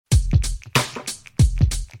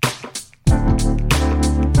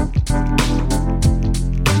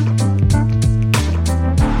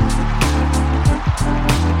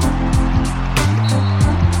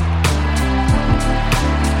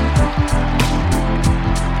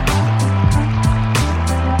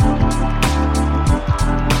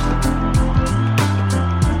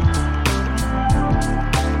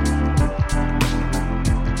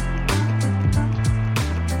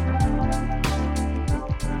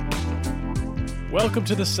Welcome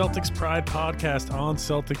to the Celtics Pride podcast on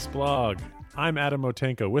Celtics Blog. I'm Adam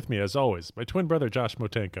Motenko. With me, as always, my twin brother, Josh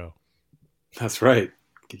Motenko. That's right.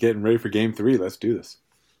 Getting ready for Game 3. Let's do this.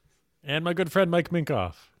 And my good friend, Mike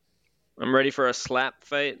Minkoff. I'm ready for a slap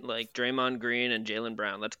fight like Draymond Green and Jaylen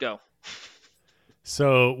Brown. Let's go.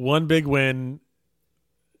 So, one big win.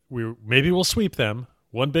 Maybe we'll sweep them.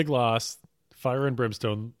 One big loss. Fire and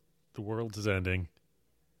brimstone. The world is ending.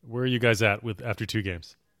 Where are you guys at after 2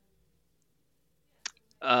 games?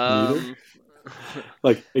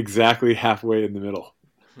 Like exactly halfway in the middle.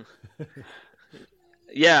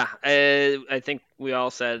 Yeah, I think we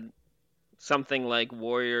all said something like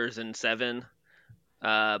Warriors in 7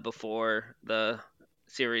 before the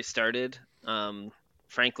series started.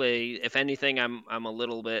 Frankly, if anything, I'm a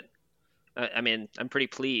little bit. I'm pretty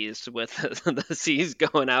pleased with the C's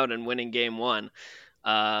going out and winning Game 1.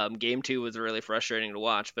 Game 2 was really frustrating to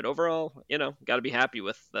watch, but overall, got to be happy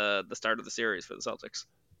with the start of the series for the Celtics.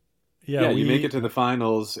 Yeah, you make it to the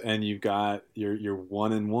finals, and you've got you're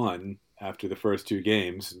 1-1 after the first 2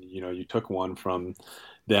 games. You took one from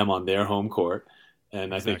them on their home court,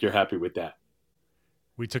 and I think you're happy with that.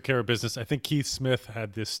 We took care of business. I think Keith Smith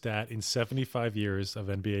had this stat: in 75 years of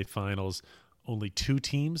NBA Finals, only 2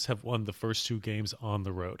 teams have won the first 2 games on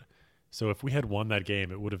the road. So if we had won that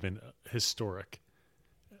game, it would have been historic.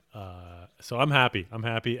 So I'm happy.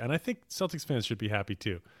 And I think Celtics fans should be happy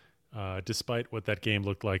too, despite what that game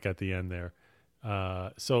looked like at the end there.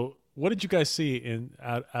 So what did you guys see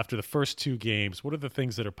after the first 2 games? What are the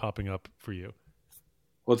things that are popping up for you?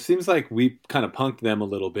 Well, it seems like we kind of punked them a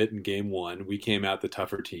little bit in Game 1. We came out the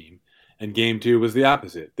tougher team. And Game 2 was the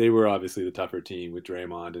opposite. They were obviously the tougher team with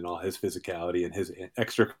Draymond and all his physicality and his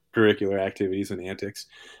extracurricular activities and antics.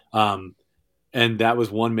 And that was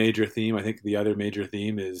one major theme. I think the other major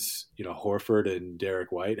theme is, Horford and Derek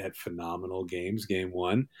White had phenomenal games, Game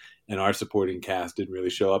 1. And our supporting cast didn't really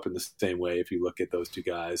show up in the same way if you look at those 2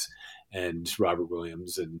 guys and Robert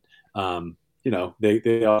Williams. And,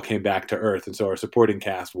 they all came back to earth. And so our supporting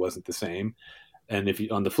cast wasn't the same. And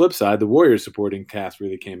on the flip side, the Warriors supporting cast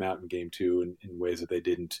really came out in Game 2 in ways that they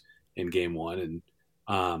didn't in Game 1.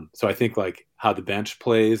 And so I think like how the bench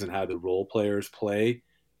plays and how the role players play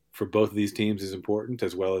for both of these teams is important,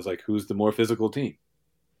 as well as like who's the more physical team.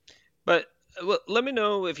 But let me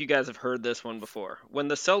know if you guys have heard this one before. When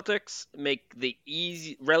the Celtics make the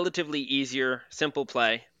relatively easier, simple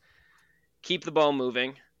play, keep the ball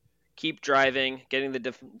moving, keep driving, getting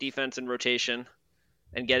the defense in rotation,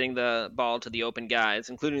 and getting the ball to the open guys,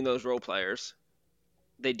 including those role players,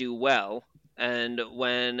 they do well. And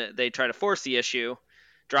when they try to force the issue,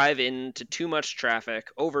 drive into too much traffic,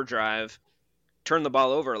 overdrive, turn the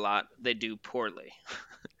ball over a lot, they do poorly.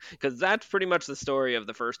 Because that's pretty much the story of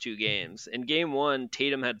the first 2 games. In Game 1,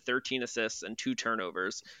 Tatum had 13 assists and 2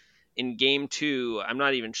 turnovers. In Game 2, I'm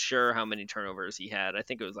not even sure how many turnovers he had. I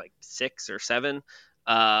think it was like 6 or 7.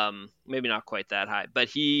 Maybe not quite that high. But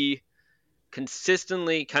he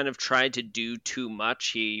consistently kind of tried to do too much.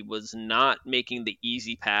 He was not making the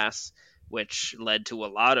easy pass, which led to a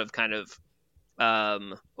lot of kind of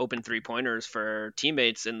open 3-pointers for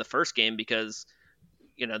teammates in the first game because,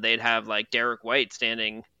 they'd have like Derek White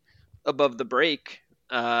standing above the break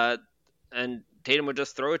and Tatum would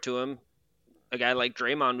just throw it to him. A guy like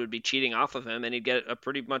Draymond would be cheating off of him and he'd get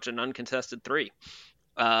pretty much an uncontested 3.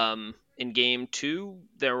 In Game 2,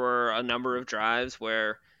 there were a number of drives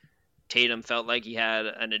where Tatum felt like he had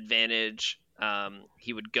an advantage.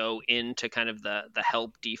 He would go into kind of the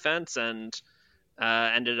help defense and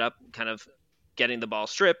ended up kind of getting the ball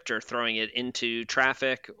stripped or throwing it into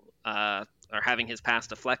traffic or having his pass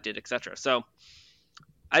deflected, etc. So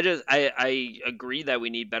I agree that we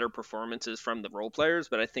need better performances from the role players,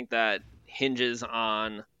 but I think that hinges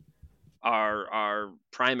on our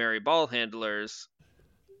primary ball handlers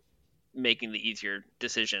making the easier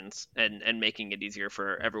decisions and making it easier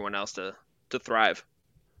for everyone else to thrive.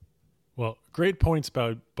 Well, great points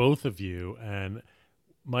about both of you. And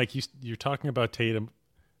Mike, you're talking about Tatum,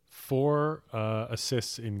 4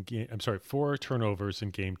 assists in game. I'm sorry, 4 turnovers in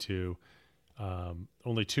Game 2,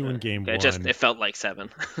 only 2 in Game 1. It felt like 7.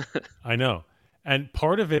 I know, and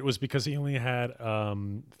part of it was because he only had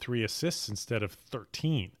 3 assists instead of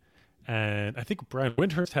 13. And I think Brian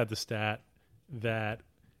Windhurst had the stat that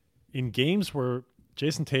in games where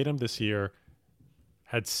Jason Tatum this year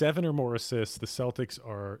had 7 or more assists, the Celtics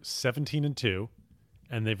are 17-2,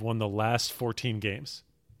 and they've won the last 14 games.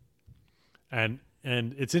 And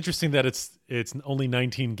it's interesting that it's only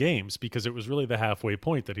 19 games because it was really the halfway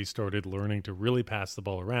point that he started learning to really pass the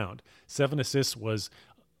ball around. 7 assists was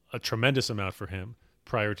a tremendous amount for him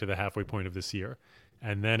prior to the halfway point of this year.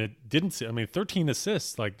 And then it didn't – 13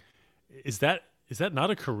 assists, like, is that is that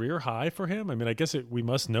not a career high for him? I mean, I guess we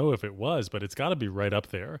must know if it was, but it's got to be right up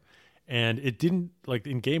there. And it didn't, like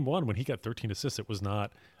in game one when he got 13 assists, it was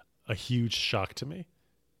not a huge shock to me.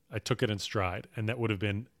 I took it in stride, and that would have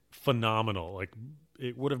been phenomenal. Like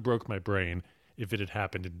it would have broke my brain if it had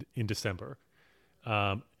happened in December.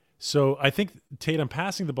 Um, so I think Tatum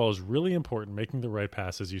passing the ball is really important, making the right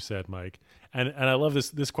pass, as you said, Mike. And I love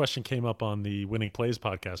this. This question came up on the Winning Plays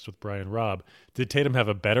podcast with Brian Robb. Did Tatum have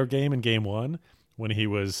a better game in game one when he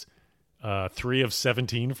was 3 of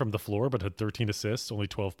 17 from the floor but had 13 assists, only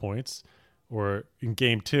 12 points? Or in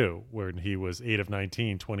game two, where he was 8 of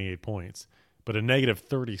 19, 28 points, but a negative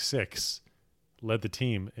 36 led the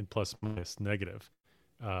team in plus minus negative.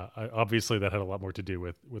 Obviously, that had a lot more to do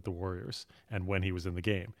with the Warriors and when he was in the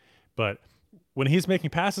game. But when he's making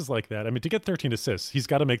passes like that, I mean, to get 13 assists, he's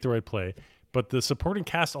got to make the right play. But the supporting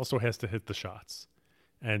cast also has to hit the shots.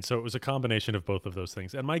 And so it was a combination of both of those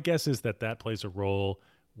things. And my guess is that plays a role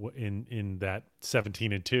in that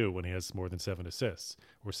 17-2 when he has more than 7 assists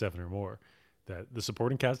or 7 or more. That the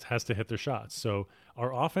supporting cast has to hit their shots. So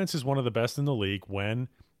our offense is one of the best in the league when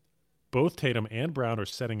both Tatum and Brown are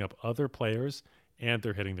setting up other players and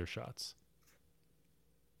they're hitting their shots.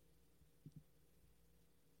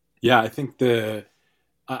 Yeah, I think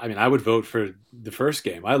I would vote for the first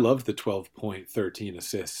game. I love the 12 point, 13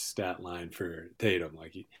 assist stat line for Tatum.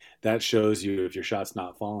 Like that shows you if your shot's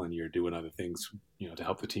not falling, you're doing other things, to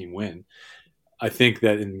help the team win. I think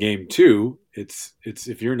that in game two, it's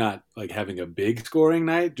if you're not like having a big scoring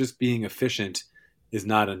night, just being efficient is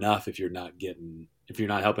not enough if you're not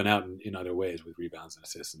helping out in other ways with rebounds and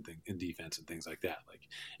assists and in defense and things like that. Like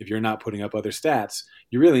if you're not putting up other stats,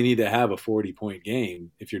 you really need to have a 40-point game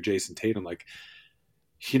if you're Jason Tatum. Like,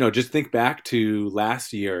 just think back to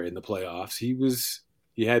last year in the playoffs.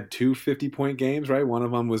 He had 2 50-point games, right? One of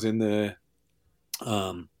them was in the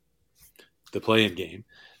play-in game.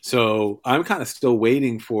 So I'm kind of still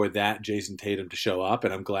waiting for that Jason Tatum to show up,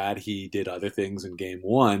 and I'm glad he did other things in game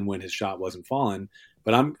one when his shot wasn't falling.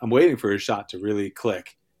 But I'm waiting for his shot to really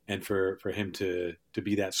click and for him to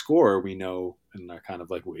be that scorer we know and are kind of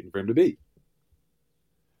like waiting for him to be.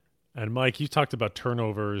 And Mike, you talked about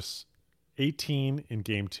turnovers, 18 in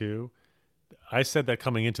game two. I said that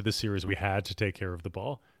coming into this series, we had to take care of the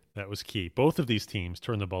ball. That was key. Both of these teams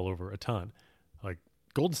turned the ball over a ton. Like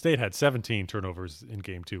Golden State had 17 turnovers in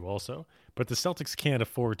game two also, but the Celtics can't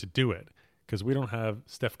afford to do it because we don't have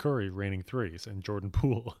Steph Curry raining threes and Jordan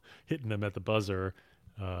Poole hitting them at the buzzer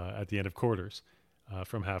at the end of quarters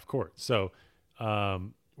from half court. So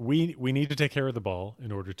we need to take care of the ball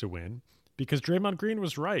in order to win because Draymond Green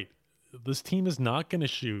was right. This team is not going to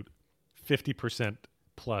shoot 50%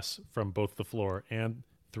 plus from both the floor and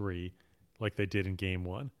three like they did in game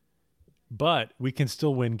one. But we can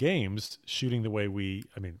still win games shooting the way we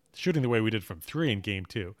did from three in game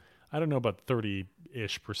two. I don't know about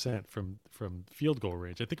 30-ish% from field goal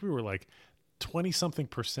range. I think we were like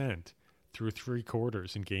 20-something% through 3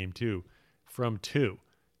 quarters in game two from 2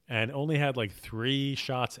 and only had like 3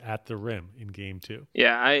 shots at the rim in game 2.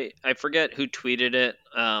 Yeah, I forget who tweeted it,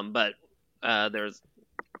 but there's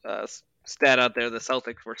a stat out there. The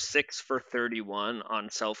Celtics were 6 for 31 on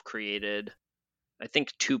self-created, I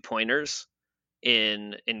think 2-pointers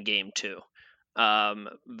in game 2.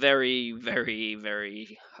 Very, very,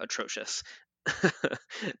 very atrocious.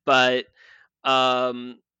 But I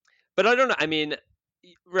don't know. I mean,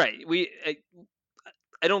 right.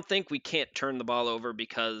 I don't think we can't turn the ball over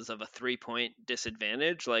because of a 3-point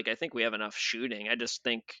disadvantage. Like I think we have enough shooting. I just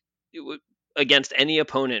think against any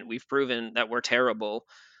opponent, we've proven that we're terrible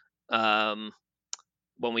when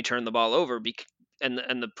we turn the ball over. And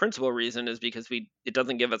the principal reason is because it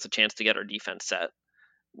doesn't give us a chance to get our defense set.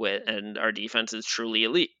 And our defense is truly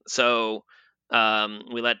elite. So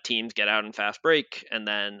we let teams get out in fast break, and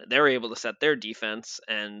then they're able to set their defense.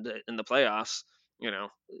 And in the playoffs,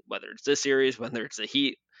 whether it's this series, whether it's the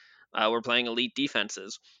Heat, we're playing elite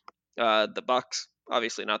defenses. The Bucks,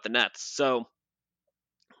 obviously not the Nets. So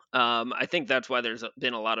I think that's why there's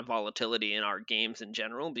been a lot of volatility in our games in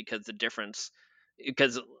general, because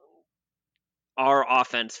our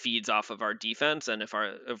offense feeds off of our defense, and if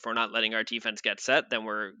we're not letting our defense get set, then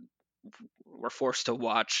we're forced to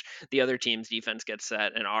watch the other team's defense get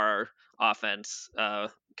set, and our offense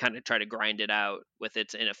kind of try to grind it out with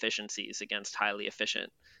its inefficiencies against highly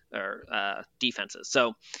efficient defenses.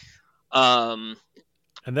 So, and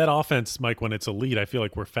that offense, Mike, when it's elite, I feel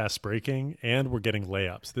like we're fast breaking and we're getting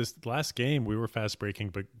layups. This last game, we were fast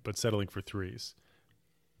breaking, but settling for threes.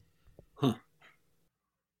 Huh.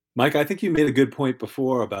 Mike, I think you made a good point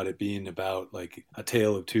before about it being about like a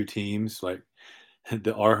tale of two teams. Like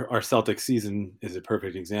our Celtics season is a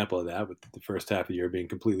perfect example of that, with the first half of the year being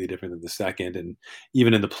completely different than the second. And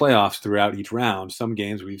even in the playoffs throughout each round, some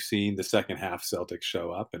games we've seen the second half Celtics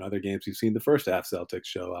show up, and other games we've seen the first half Celtics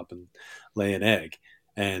show up and lay an egg.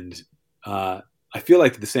 And I feel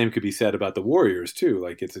like the same could be said about the Warriors too.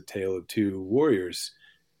 Like, it's a tale of two Warriors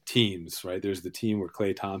teams, right? There's the team where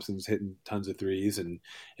Klay Thompson's hitting tons of threes and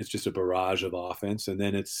it's just a barrage of offense. And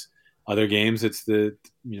then it's other games, it's a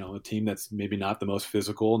team that's maybe not the most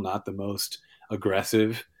physical, not the most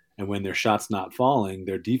aggressive. And when their shot's not falling,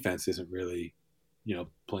 their defense isn't really,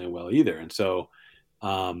 playing well either. And so,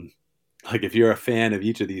 like, if you're a fan of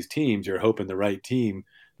each of these teams, you're hoping the right team,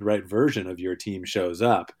 the right version of your team shows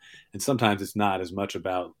up. And sometimes it's not as much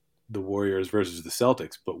about the Warriors versus the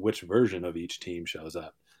Celtics, but which version of each team shows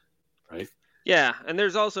up, right? Yeah, and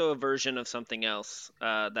there's also a version of something else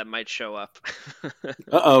that might show up.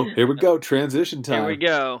 Uh-oh, here we go. Transition time. Here we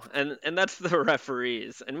go. And that's the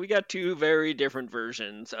referees. And we got two very different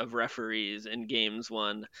versions of referees in games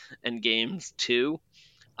 1 and games 2.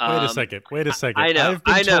 Wait a second. I know.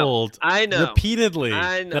 I've been told repeatedly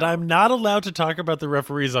that I'm not allowed to talk about the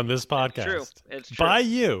referees on this podcast. It's true. By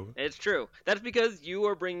you. It's true. That's because you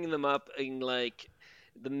are bringing them up in, like,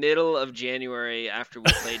 the middle of January after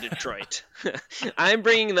we play Detroit. I'm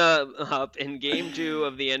bringing them up in Game 2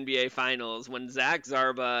 of the NBA Finals when Zach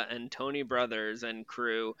Zarba and Tony Brothers and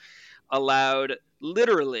crew allowed,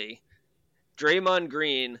 literally, Draymond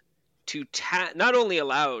Green to not only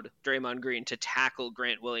allowed Draymond Green to tackle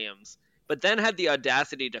Grant Williams, but then had the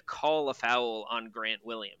audacity to call a foul on Grant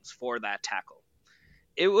Williams for that tackle.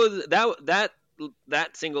 It was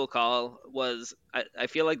that single call was, I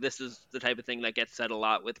feel like this is the type of thing that gets said a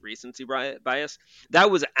lot with recency bias. That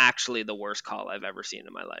was actually the worst call I've ever seen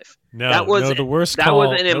in my life. The worst call. That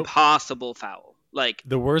was an impossible foul. Like,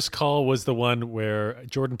 the worst call was the one where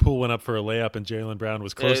Jordan Poole went up for a layup and Jaylen Brown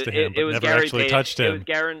was close to him, but never actually touched him.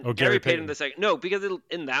 It was Gary Payton the second. No, because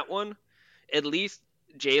in that one, at least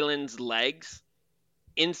Jalen's legs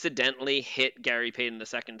incidentally hit Gary Payton the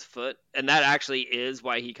second's foot, and that actually is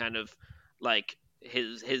why he kind of, like,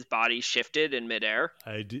 his body shifted in midair.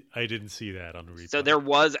 I didn't see that on the replay. So there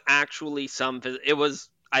was actually some. It was.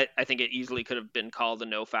 I think it easily could have been called a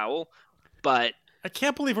no foul, but I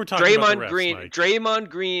can't believe we're talking about the refs, Mike. Draymond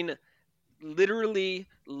Green literally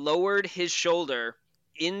lowered his shoulder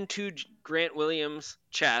into Grant Williams'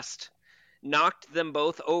 chest, knocked them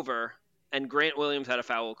both over, and Grant Williams had a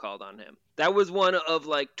foul called on him. That was one of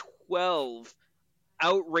like 12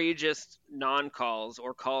 outrageous non-calls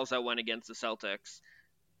or calls that went against the Celtics,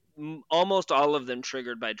 almost all of them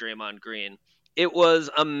triggered by Draymond Green. It was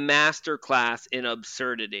a masterclass in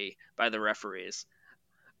absurdity by the referees.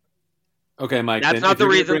 Okay, Mike. That's not the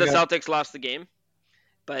reason the Celtics lost the game,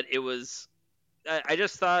 but it was. I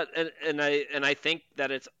just thought, and I think that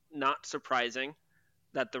it's not surprising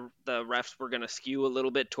that the refs were going to skew a little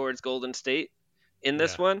bit towards Golden State in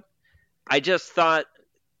this one. I just thought,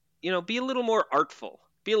 be a little more artful,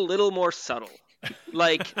 be a little more subtle.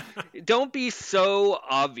 Like, don't be so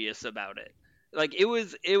obvious about it. Like, it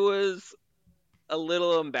was a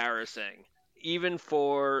little embarrassing, even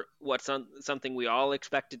for what's something we all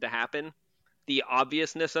expected to happen. The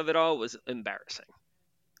obviousness of it all was embarrassing.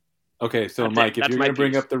 Okay, so Mike, if you're going to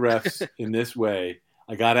bring up the refs in this way,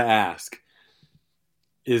 I got to ask,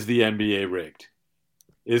 is the NBA rigged?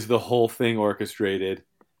 Is the whole thing orchestrated?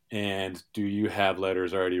 And do you have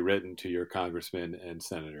letters already written to your congressman and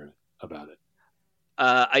senator about it?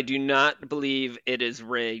 I do not believe it is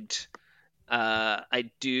rigged. I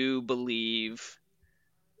do believe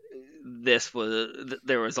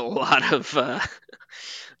there was a lot of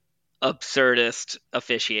absurdist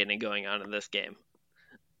officiating going on in this game.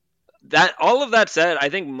 That all of that said, I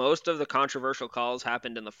think most of the controversial calls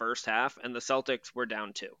happened in the first half, and the Celtics were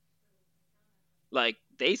down 2. Like,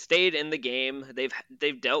 they stayed in the game.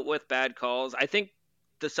 They've dealt with bad calls. I think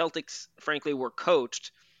the Celtics, frankly, were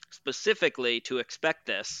coached specifically to expect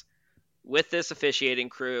this with this officiating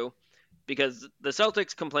crew, because the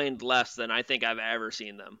Celtics complained less than I think I've ever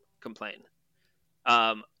seen them complain,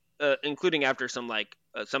 including after some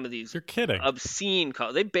of these You're kidding. obscene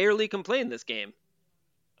calls. They barely complained this game.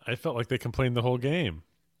 I felt like they complained the whole game.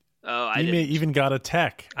 Oh, Ime even got a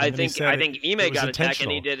tech. I think Ime got a tech, and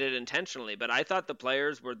he intentional. did it intentionally. But I thought the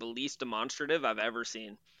players were the least demonstrative I've ever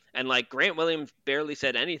seen. And like Grant Williams barely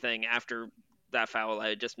said anything after that foul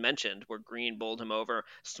I just mentioned, where Green bowled him over.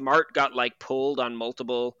 Smart got like pulled on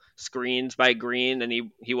multiple screens by Green, and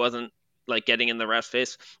he wasn't like getting in the ref's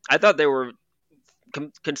face. I thought they were,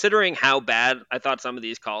 considering how bad I thought some of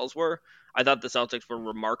these calls were, I thought the Celtics were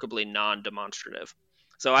remarkably non-demonstrative.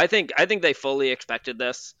 So I think they fully expected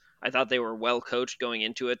this. I thought they were well coached going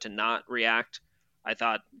into it to not react. I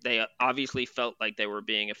thought they obviously felt like they were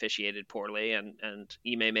being officiated poorly, and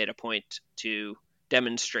Ime made a point to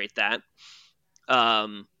demonstrate that.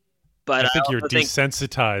 But I think you're also think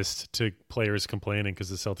desensitized to players complaining because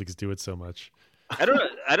the Celtics do it so much. I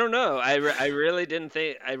don't know. I really didn't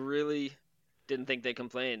think they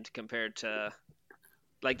complained compared to,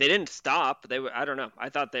 like, they didn't stop. They were, I don't know. I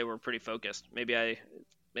thought they were pretty focused. Maybe I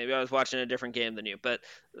was watching a different game than you, but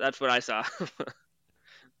that's what I saw.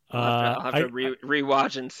 I'll have to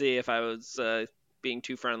rewatch and see if I was being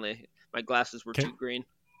too friendly. My glasses were too green.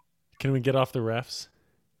 Can we get off the refs?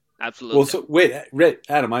 Absolutely. Well, so wait,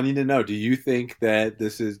 Adam, I need to know: do you think that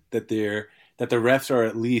the refs are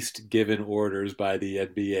at least given orders by the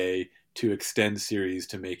NBA to extend series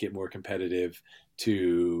to make it more competitive,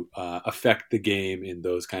 to affect the game in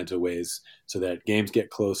those kinds of ways, so that games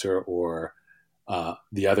get closer, or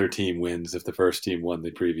the other team wins if the first team won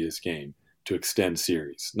the previous game, to extend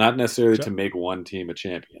series, not necessarily to make one team a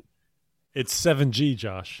champion? It's 7G,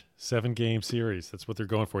 Josh. 7-game series. That's what they're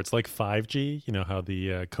going for. It's like 5G. You know how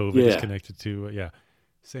the COVID is connected to.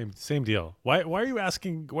 Same deal. Why are you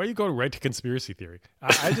asking? Why are you going right to conspiracy theory?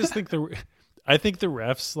 I just think I think the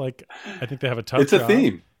refs, like, I think they have a tough It's job. a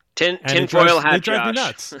theme. Tinfoil hat. They drive me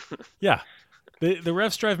nuts. Yeah. The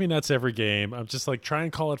refs drive me nuts every game. I'm just like, try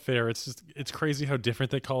and call it fair. It's crazy how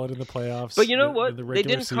different they call it in the playoffs. But you know what? They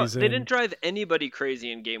didn't drive anybody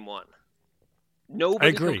crazy in game one.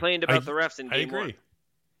 Nobody complained about the refs in game one.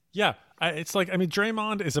 Yeah, it's like, I mean,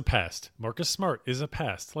 Draymond is a pest. Marcus Smart is a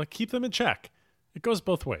pest. Like, keep them in check. It goes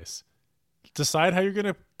both ways. Decide how you're going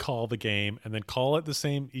to call the game, and then call it the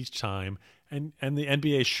same each time. And the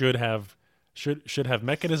NBA should have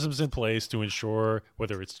mechanisms in place to ensure,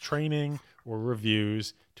 whether it's training or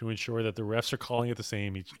reviews, to ensure that the refs are calling it the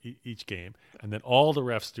same each game, and that all the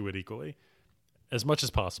refs do it equally, as much as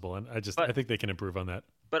possible. And I think they can improve on that.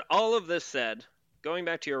 But all of this said, going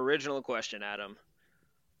back to your original question, Adam,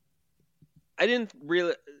 I didn't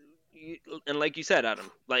really, and like you said,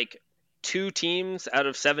 Adam, like, 2 teams out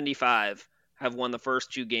of 75 have won the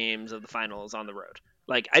first 2 games of the finals on the road.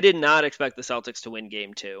 Like, I did not expect the Celtics to win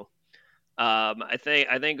game 2. I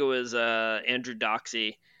think it was Andrew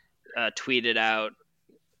Doxey tweeted out,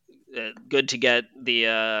 good to get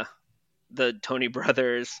the Tony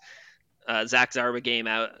Brothers Zach Zarba game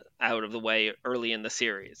out of the way early in the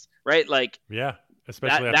series, right? Like, yeah,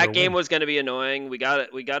 especially that game was going to be annoying. We got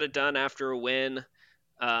it done after a win.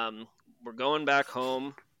 We're going back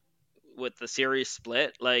home with the series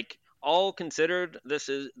split. Like, all considered, this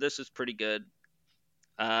is pretty good.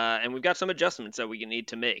 And we've got some adjustments that we need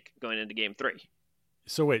to make going into game 3.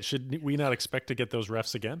 So wait, should we not expect to get those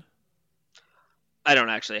refs again? I don't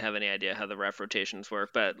actually have any idea how the ref rotations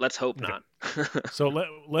work, but let's hope not. So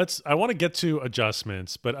let's. I want to get to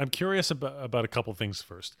adjustments, but I'm curious about a couple things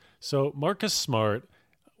first. So Marcus Smart,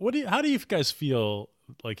 how do you guys feel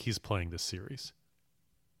like he's playing this series?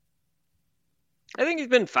 I think he's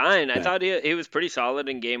been fine. I thought he was pretty solid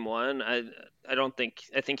in game 1.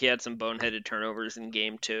 I think he had some boneheaded turnovers in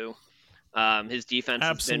game 2. His defense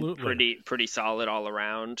has been pretty solid all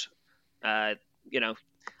around.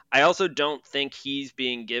 I also don't think he's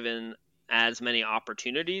being given as many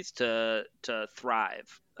opportunities to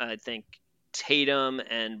thrive. I think Tatum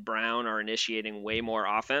and Brown are initiating way more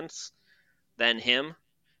offense than him,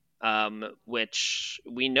 which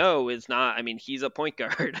we know is not. I mean, he's a point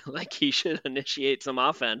guard. Like, he should initiate some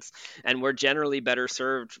offense, and we're generally better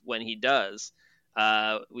served when he does.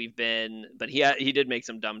 But he did make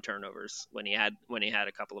some dumb turnovers when he had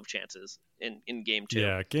a couple of chances in game 2.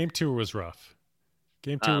 Yeah, game 2 was rough.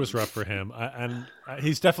 Game 2 was rough for him, and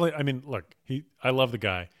he's definitely. I mean, look, I love the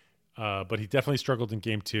guy, but he definitely struggled in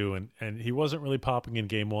game 2, and he wasn't really popping in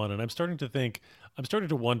game 1. And I'm starting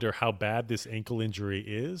to wonder how bad this ankle injury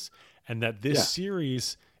is, and that this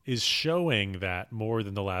series is showing that more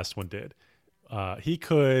than the last one did. He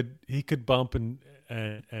could bump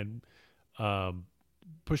and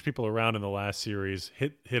push people around in the last series,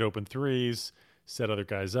 hit open threes, set other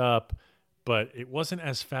guys up. But it wasn't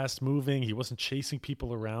as fast moving. He wasn't chasing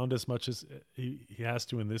people around as much as he has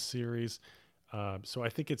to in this series. So I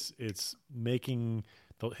think it's making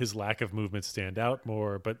his lack of movement stand out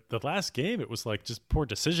more. But the last game, it was like just poor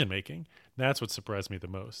decision making. That's what surprised me the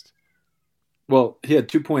most. Well, he had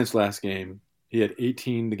 2 points last game. He had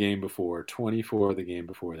 18 the game before, 24 the game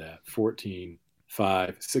before that, 14,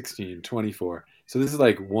 5, 16, 24. So this is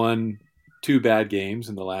like 2 bad games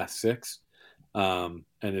in the last 6.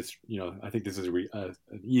 And it's, I think this is an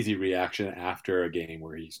easy reaction after a game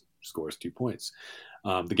where he scores 2 points.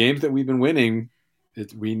 The games that we've been winning,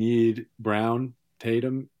 we need Brown,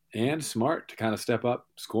 Tatum, and Smart to kind of step up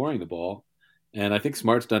scoring the ball. And I think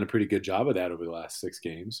Smart's done a pretty good job of that over the last 6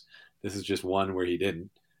 games. This is just one where he didn't.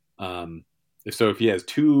 If he has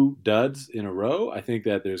 2 duds in a row, I think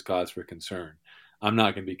that there's cause for concern. I'm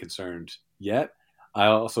not going to be concerned yet. I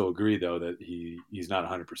also agree, though, that he's not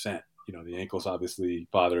 100%. The ankle's obviously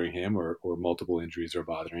bothering him, or multiple injuries are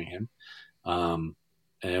bothering him. And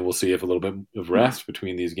we'll see if a little bit of rest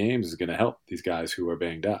between these games is going to help these guys who are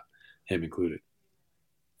banged up, him included.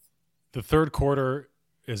 The third quarter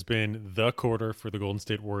has been the quarter for the Golden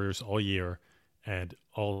State Warriors all year and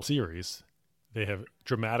all series. They have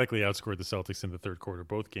dramatically outscored the Celtics in the third quarter,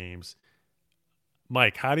 both games.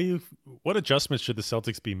 Mike, what adjustments should the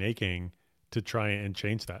Celtics be making to try and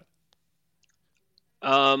change that?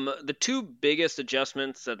 The 2 biggest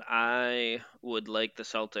adjustments that I would like the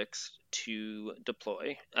Celtics to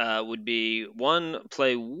deploy would be, one,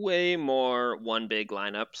 play way more one big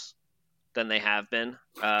lineups than they have been.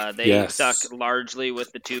 They stuck largely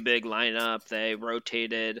with the 2 big lineup. They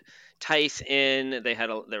rotated Tice in.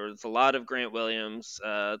 There was a lot of Grant Williams,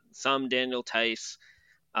 some Daniel Tice.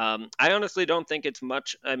 I honestly don't think it's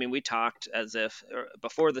much. I mean, we talked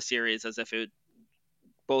before the series as if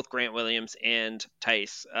both Grant Williams and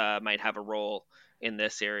Tice might have a role in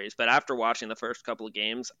this series. But after watching the first couple of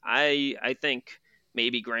games, I think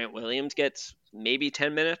maybe Grant Williams gets maybe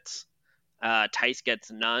 10 minutes. Tice gets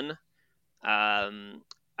none.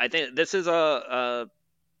 I think this is a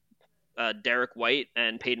Derek White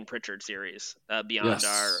and Peyton Pritchard series beyond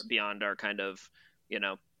our kind of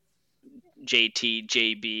JT,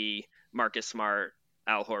 JB, Marcus Smart,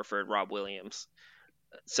 Al Horford, Rob Williams.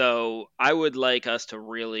 So I would like us to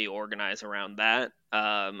really organize around that.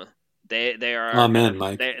 They are Amen,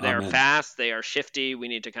 Mike. They are fast. They are shifty. We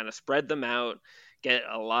need to kind of spread them out,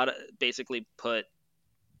 basically put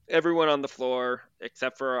everyone on the floor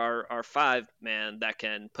except for our 5-man that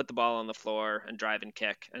can put the ball on the floor and drive and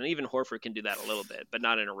kick. And even Horford can do that a little bit, but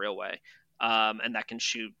not in a real way. And that can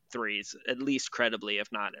shoot threes, at least credibly,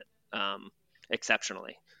 if not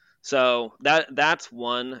exceptionally. So that's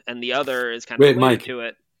one, and the other is kind of related to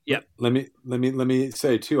it. Yep. Let me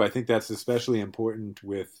say too. I think that's especially important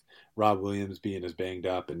with Rob Williams being as banged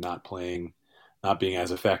up and not being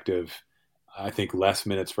as effective. I think less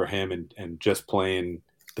minutes for him and just playing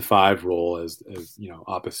the 5 role as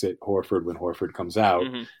opposite Horford when Horford comes out,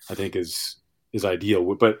 I think is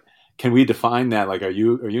ideal. But can we define that? Like, are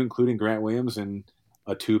you including Grant Williams in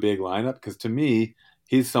a 2 big lineup? Because to me,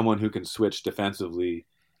 he's someone who can switch defensively.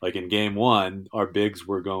 Like in game 1, our bigs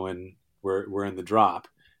were in the drop,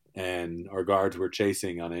 and our guards were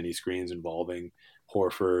chasing on any screens involving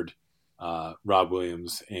Horford, Rob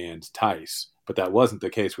Williams, and Tice. But that wasn't the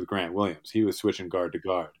case with Grant Williams. He was switching guard to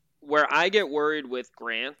guard. Where I get worried with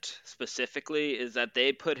Grant specifically is that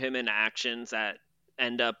they put him in actions that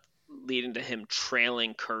end up leading to him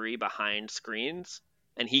trailing Curry behind screens,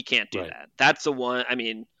 and he can't do that. That's the one,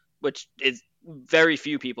 which is very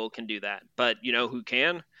few people can do that. But you know who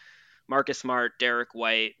can? Marcus Smart, Derek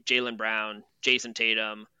White, Jaylen Brown, Jason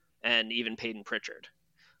Tatum, and even Peyton Pritchard.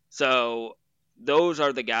 So those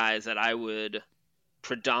are the guys that I would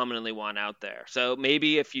predominantly want out there. So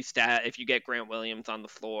maybe if you get Grant Williams on the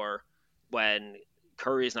floor when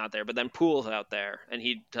Curry's not there, but then Poole's out there and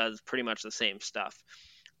he does pretty much the same stuff.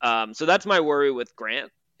 So that's my worry with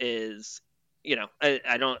Grant is,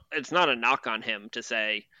 I don't. It's not a knock on him to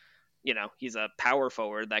say, he's a power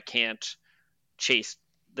forward that can't chase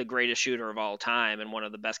the greatest shooter of all time and one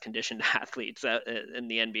of the best conditioned athletes in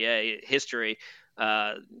the NBA history.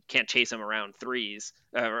 Can't chase him around threes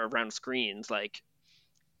or around screens. Like,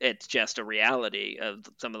 it's just a reality of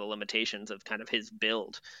some of the limitations of kind of his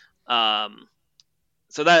build.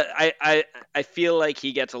 So that I feel like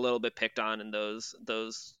he gets a little bit picked on in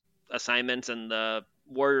those assignments, and the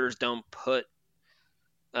Warriors don't put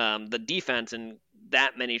the defense in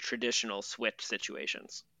that many traditional switch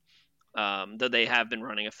situations. Though they have been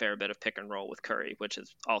running a fair bit of pick and roll with Curry, which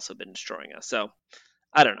has also been destroying us. So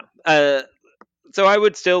I don't know. So I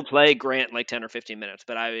would still play Grant like 10 or 15 minutes,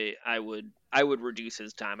 but I would reduce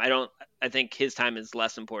his time. I think his time is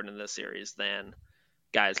less important in this series than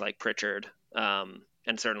guys like Pritchard,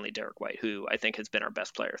 and certainly Derek White, who I think has been our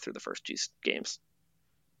best player through the first 2 games.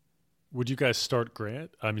 Would you guys start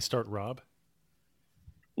start Rob?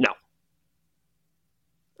 No.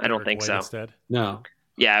 I don't Derek think White so. Instead? No.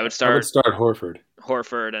 Yeah, I would start Horford.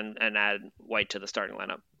 Horford and add White to the starting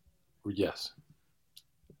lineup. Yes.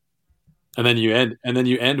 And then you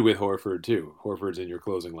end with Horford too. Horford's in your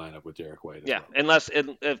closing lineup with Derek White. Yeah,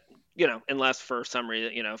 well. Unless for some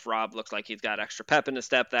reason, if Rob looks like he's got extra pep in his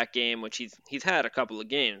step that game, which he's had a couple of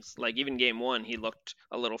games. Like even game 1, he looked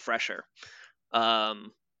a little fresher.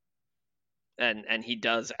 and he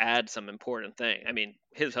does add some important thing. I mean,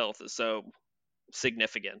 his health is so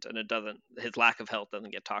significant, and his lack of health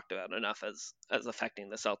doesn't get talked about enough as affecting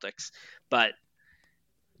the Celtics. But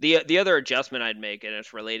the other adjustment I'd make, and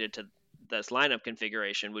it's related to this lineup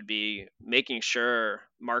configuration, would be making sure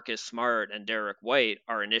Marcus Smart and Derek White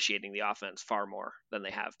are initiating the offense far more than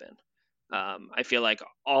they have been. I feel like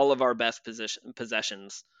all of our best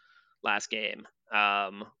possessions last game,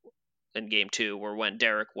 in game 2, were when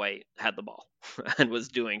Derek White had the ball and was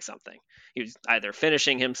doing something. He was either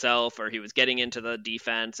finishing himself or he was getting into the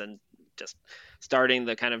defense and just starting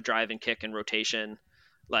the kind of drive and kick and rotation.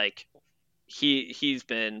 Like, he's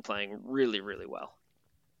been playing really, really well.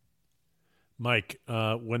 Mike,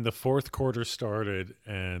 when the fourth quarter started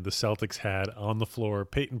and the Celtics had on the floor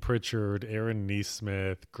Peyton Pritchard, Aaron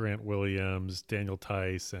Nesmith, Grant Williams, Daniel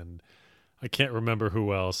Tice, and I can't remember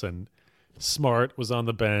who else, and Smart was on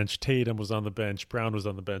the bench, Tatum was on the bench, Brown was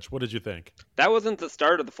on the bench. What did you think? That wasn't the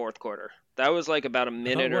start of the fourth quarter. That was like about a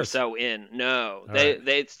minute or so in. No,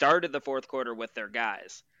 they started the fourth quarter with their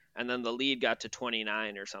guys, and then the lead got to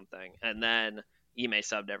 29 or something, and then Ime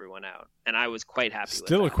subbed everyone out, and I was quite happy with that.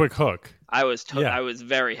 Still a quick hook. I was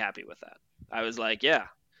very happy with that. I was like, yeah,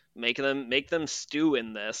 make them stew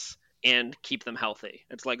in this and keep them healthy.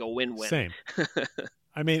 It's like a win-win. Same.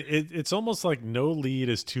 I mean, it's almost like no lead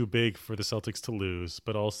is too big for the Celtics to lose,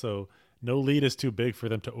 but also no lead is too big for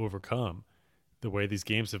them to overcome the way these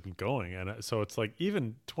games have been going. And so it's like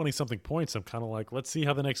even 20-something points, I'm kind of like, let's see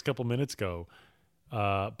how the next couple minutes go.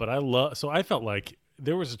 But I felt like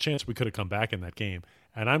there was a chance we could have come back in that game,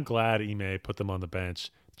 and I'm glad Ime put them on the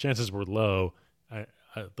bench. Chances were low.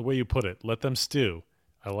 The way you put it, let them stew.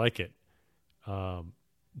 I like it.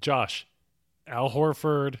 Josh, Al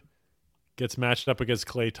Horford gets matched up against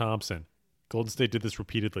Klay Thompson. Golden State did this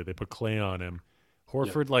repeatedly. They put Klay on him.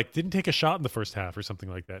 Horford didn't take a shot in the first half or something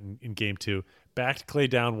like that in game 2. Backed Klay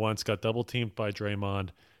down once, got double teamed by Draymond.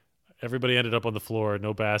 Everybody ended up on the floor,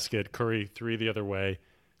 no basket. Curry 3 the other way.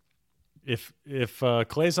 If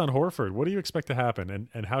Klay's on Horford, what do you expect to happen,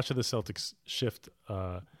 and how should the Celtics shift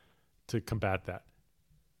to combat that?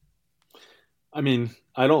 I mean,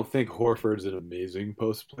 I don't think Horford's an amazing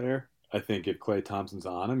post player. I think if Klay Thompson's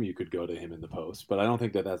on him, you could go to him in the post, but I don't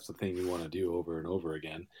think that that's the thing you want to do over and over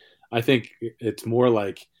again. I think it's more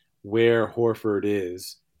like where Horford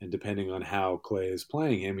is, and depending on how Klay is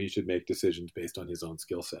playing him, he should make decisions based on his own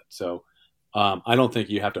skill set. So I don't think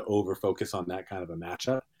you have to over focus on that kind of a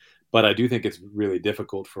matchup. But I do think it's really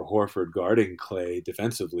difficult for Horford guarding Klay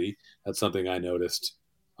defensively. That's something I noticed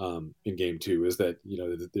in game 2, is that,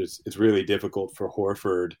 it's really difficult for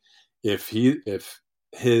Horford if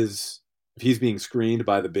he's being screened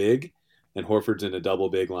by the big and Horford's in a double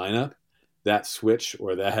big lineup, that switch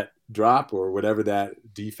or that drop or whatever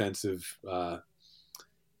that defensive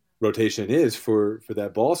rotation is for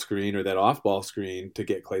that ball screen or that off ball screen to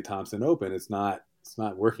get Klay Thompson open, it's not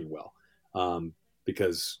working well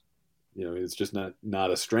because it's just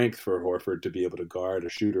not a strength for Horford to be able to guard a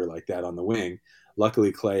shooter like that on the wing.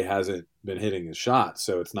 Luckily, Klay hasn't been hitting his shots,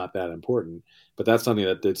 so it's not that important. But that's something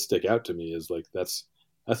that did stick out to me, is like that's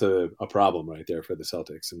a problem right there for the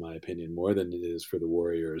Celtics, in my opinion, more than it is for the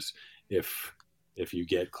Warriors if you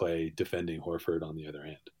get Klay defending Horford on the other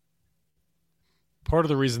end. Part of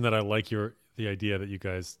the reason that I like the idea that you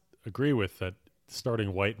guys agree with, that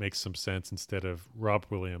starting White makes some sense instead of Rob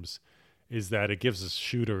Williams, is that it gives us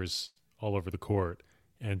shooters all over the court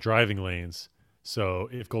and driving lanes. So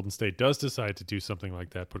if Golden State does decide to do something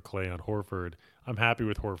like that, put Klay on Horford, I'm happy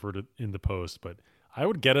with Horford in the post, but I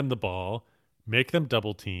would get him the ball, make them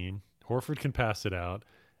double team. Horford can pass it out.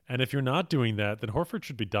 And if you're not doing that, then Horford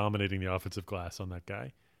should be dominating the offensive glass on that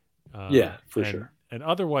guy. Sure. And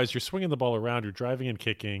otherwise, you're swinging the ball around, you're driving and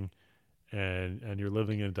kicking, and you're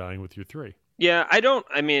living and dying with your 3. Yeah, I don't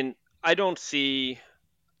see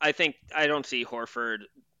Horford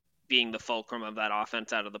being the fulcrum of that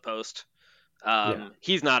offense out of the post.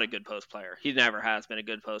 He's not a good post player. He never has been a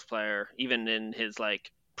good post player. Even in his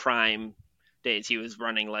prime days, he was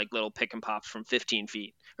running little pick and pops from 15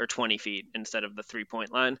 feet or 20 feet instead of the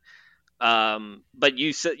 3-point line. But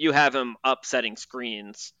you have him up setting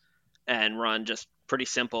screens and run just pretty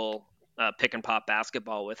simple pick and pop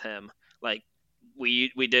basketball with him, like we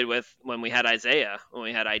did when we had Isaiah, when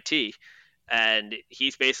we had IT, and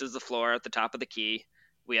he spaces the floor at the top of the key.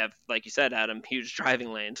 We have, like you said, Adam, huge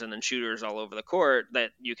driving lanes and then shooters all over the court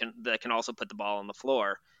that can also put the ball on the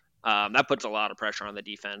floor. That puts a lot of pressure on the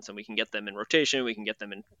defense, and we can get them in rotation. We can get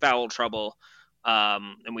them in foul trouble,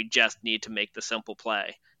 and we just need to make the simple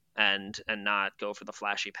play and not go for the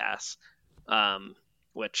flashy pass,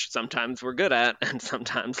 which sometimes we're good at and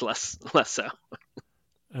sometimes less so.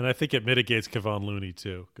 And I think it mitigates Kevon Looney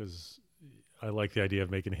too, because I like the idea of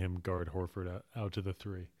making him guard Horford out to the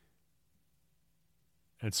three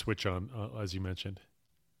and switch on, as you mentioned.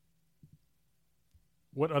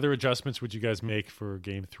 What other adjustments would you guys make for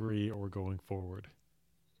Game 3 or going forward?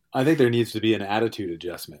 I think there needs to be an attitude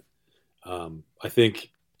adjustment. I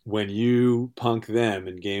think when you punk them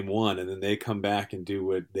in Game 1 and then they come back and do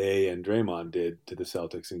what they and Draymond did to the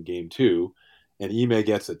Celtics in Game 2, and Ime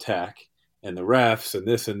gets a tech, and the refs and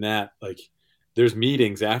this and that, like there's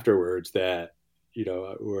meetings afterwards that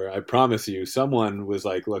where I promise you, someone was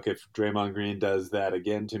like, look, if Draymond Green does that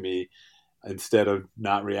again to me, instead of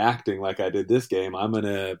not reacting like I did this game, I'm going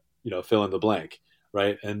to, fill in the blank.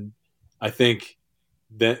 Right. And I think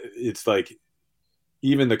that it's like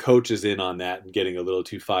even the coach is in on that and getting a little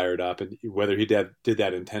too fired up, and whether he did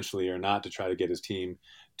that intentionally or not to try to get his team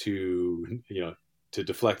to, to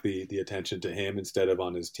deflect the attention to him instead of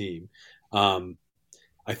on his team.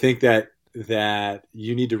 I think that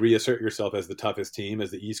you need to reassert yourself as the toughest team, as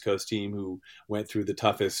the East Coast team who went through the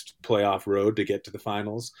toughest playoff road to get to the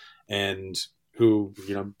finals, and who,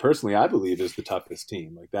 personally, I believe is the toughest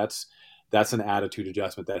team. Like that's an attitude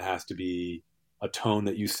adjustment that has to be a tone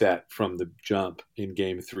that you set from the jump in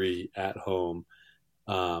Game 3 at home.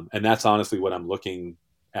 And that's honestly what I'm looking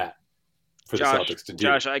at for the Celtics to do.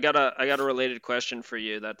 Josh, I got a related question for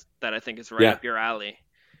you that I think is right up your alley.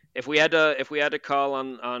 If we had to call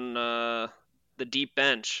on the deep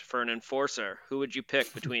bench for an enforcer, who would you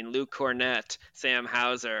pick between Luke Cornett, Sam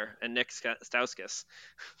Hauser, and Nick Stauskas?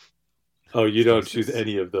 Oh, you don't choose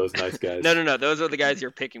any of those nice guys. No. Those are the guys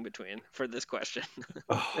you're picking between for this question.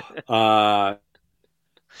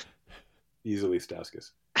 Easily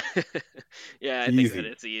Stauskas. Yeah, I think that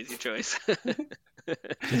it's the easy choice.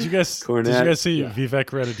 Did you guys see Vivek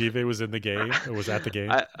Ranadive was in the game? Or was at the game?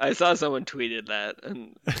 I saw someone tweeted that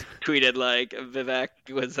and tweeted like Vivek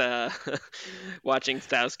was watching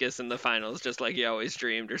Stauskas in the finals just like he always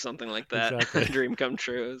dreamed or something like that. Exactly. Dream come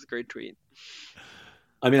true. It was a great tweet.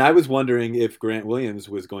 I mean, I was wondering if Grant Williams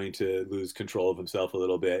was going to lose control of himself a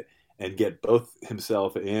little bit and get both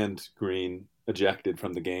himself and Green ejected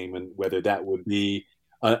from the game, and whether that would be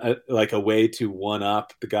like a way to one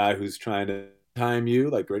up the guy who's trying to time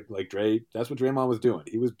you, like Dre. That's what Draymond was doing.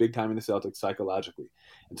 He was big timing the Celtics psychologically,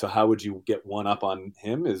 and so how would you get one up on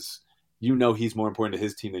him? Is he's more important to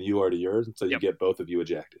his team than you are to yours, and so you get both of you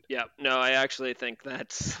ejected. Yeah, no, I actually think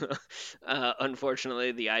that's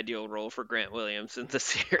unfortunately the ideal role for Grant Williams in the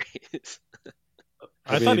series.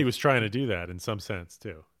 I thought he was trying to do that in some sense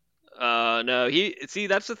too. No,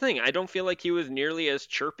 that's the thing. I don't feel like he was nearly as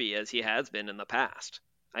chirpy as he has been in the past.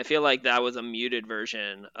 I feel like that was a muted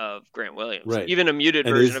version of Grant Williams. Right. Even a muted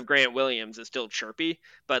version of Grant Williams is still chirpy,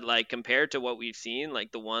 but like compared to what we've seen,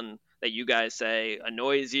 like the one that you guys say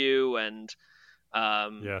annoys you and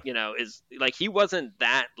is like he wasn't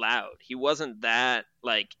that loud. He wasn't that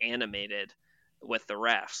like animated with the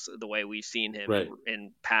refs the way we've seen him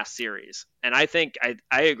in past series. And I think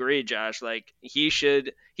I agree, Josh. Like he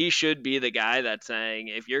should be the guy that's saying,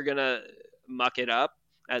 if you're gonna muck it up,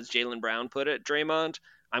 as Jaylen Brown put it, Draymond,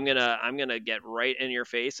 I'm gonna get right in your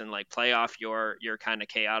face and like play off your kind of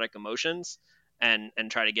chaotic emotions and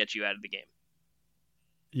try to get you out of the game.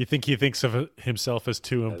 You think he thinks of himself as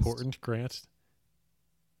too important, Grant?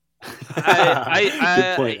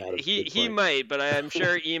 He might, but I'm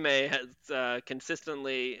sure Ime has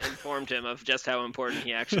consistently informed him of just how important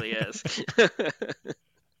he actually is.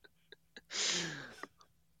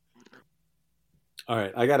 All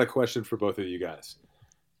right, I got a question for both of you guys.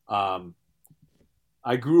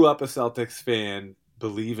 I grew up a Celtics fan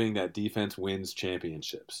believing that defense wins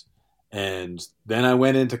championships. And then I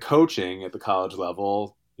went into coaching at the college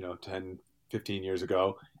level, 10, 15 years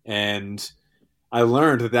ago, and I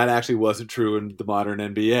learned that actually wasn't true in the modern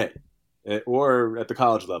NBA or at the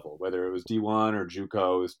college level, whether it was D1 or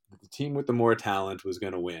JUCO. The team with the more talent was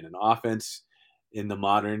going to win. And offense in the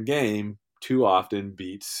modern game too often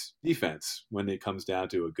beats defense when it comes down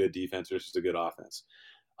to a good defense versus a good offense.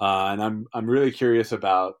 And I'm really curious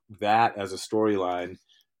about that as a storyline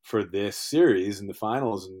for this series in the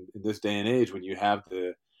finals in this day and age when you have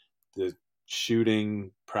the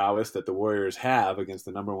shooting prowess that the Warriors have against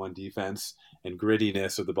the number one defense and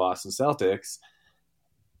grittiness of the Boston Celtics.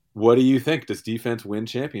 What do you think? Does defense win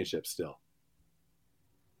championships still?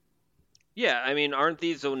 Yeah, I mean, aren't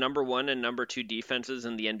these the number one and number two defenses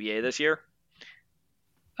in the NBA this year?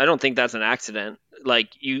 I don't think that's an accident. Like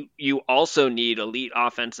you also need elite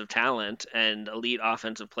offensive talent and elite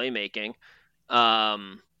offensive playmaking.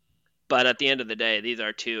 But at the end of the day, these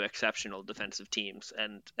are two exceptional defensive teams,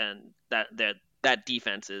 and that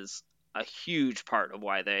defense is a huge part of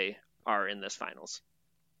why they are in this finals.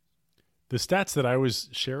 The stats that I was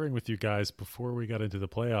sharing with you guys before we got into the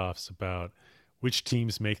playoffs about which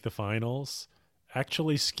teams make the finals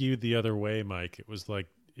actually skewed the other way, Mike. It was like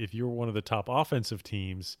if you're one of the top offensive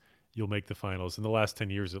teams, you'll make the finals in the last 10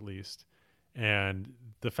 years at least. And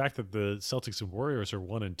the fact that the Celtics and Warriors are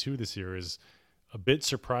 1 and 2 this year is a bit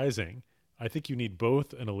surprising. I think you need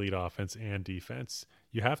both an elite offense and defense.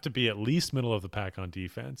 You have to be at least middle of the pack on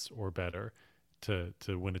defense or better to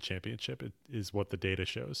win a championship. It is what the data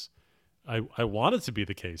shows. I want it to be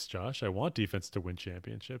the case, Josh. I want defense to win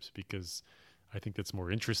championships because I think that's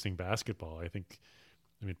more interesting basketball. I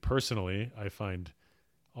mean, personally, I find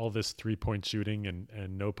all this 3-point shooting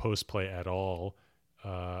and no post play at all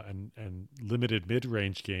and limited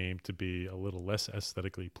mid-range game to be a little less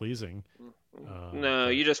aesthetically pleasing. No,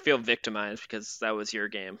 you just feel victimized because that was your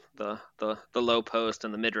game, the low post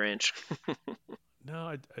and the mid-range. No,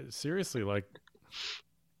 I seriously, like,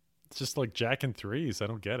 it's just like jacking threes. I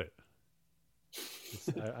don't get it.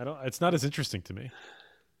 It's not as interesting to me.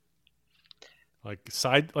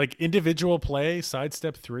 Like individual play,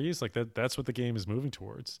 sidestep threes, like that's what the game is moving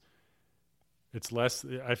towards. It's less.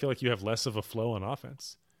 I feel like you have less of a flow on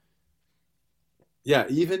offense. Yeah,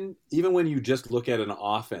 even when you just look at an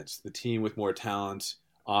offense, the team with more talent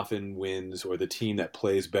often wins, or the team that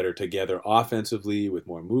plays better together offensively with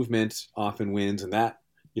more movement often wins, and that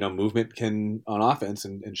movement can on offense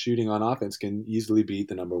and shooting on offense can easily beat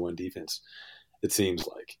the number one defense. It seems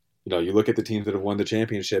like you look at the teams that have won the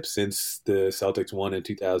championship since the Celtics won in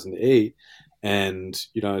 2008, and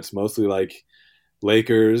it's mostly like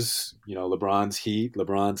Lakers, LeBron's Heat,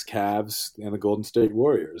 LeBron's Cavs, and the Golden State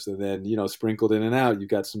Warriors. And then, sprinkled in and out, you've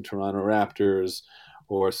got some Toronto Raptors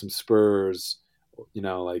or some Spurs,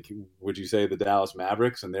 like, would you say the Dallas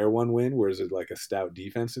Mavericks and their one win? Whereas it's like a stout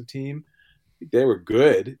defensive team. They were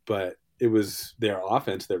good, but it was their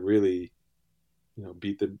offense that really,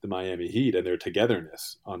 beat the Miami Heat and their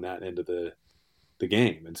togetherness on that end of the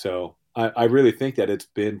game. And so I really think that it's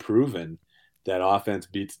been proven that offense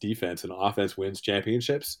beats defense and offense wins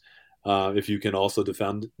championships if you can also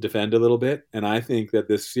defend a little bit. And I think that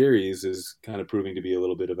this series is kind of proving to be a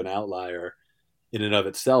little bit of an outlier in and of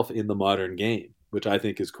itself in the modern game, which I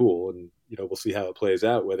think is cool. And, we'll see how it plays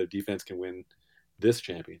out, whether defense can win this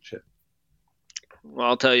championship. Well,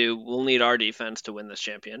 I'll tell you, we'll need our defense to win this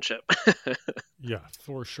championship. Yeah,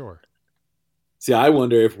 for sure. See, I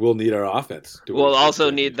wonder if we'll need our offense. We'll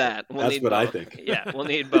also need that. That's what I think. Yeah, we'll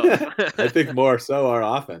need both. I think more so our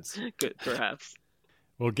offense. Good, perhaps.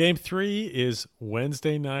 Well, Game 3 is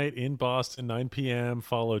Wednesday night in Boston, 9 p.m.,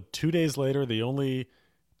 followed 2 days later, the only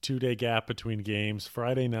 2-day gap between games,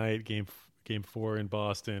 Friday night, Game 4 in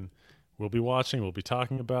Boston. We'll be watching. We'll be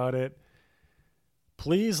talking about it.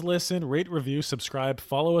 Please listen, rate, review, subscribe.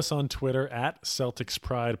 Follow us on Twitter at Celtics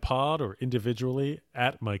Pride Pod or individually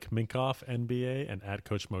at Mike Minkoff, NBA, and at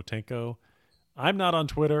Coach Motenko. I'm not on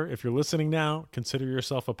Twitter. If you're listening now, consider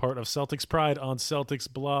yourself a part of Celtics Pride on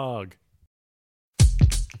Celtics Blog.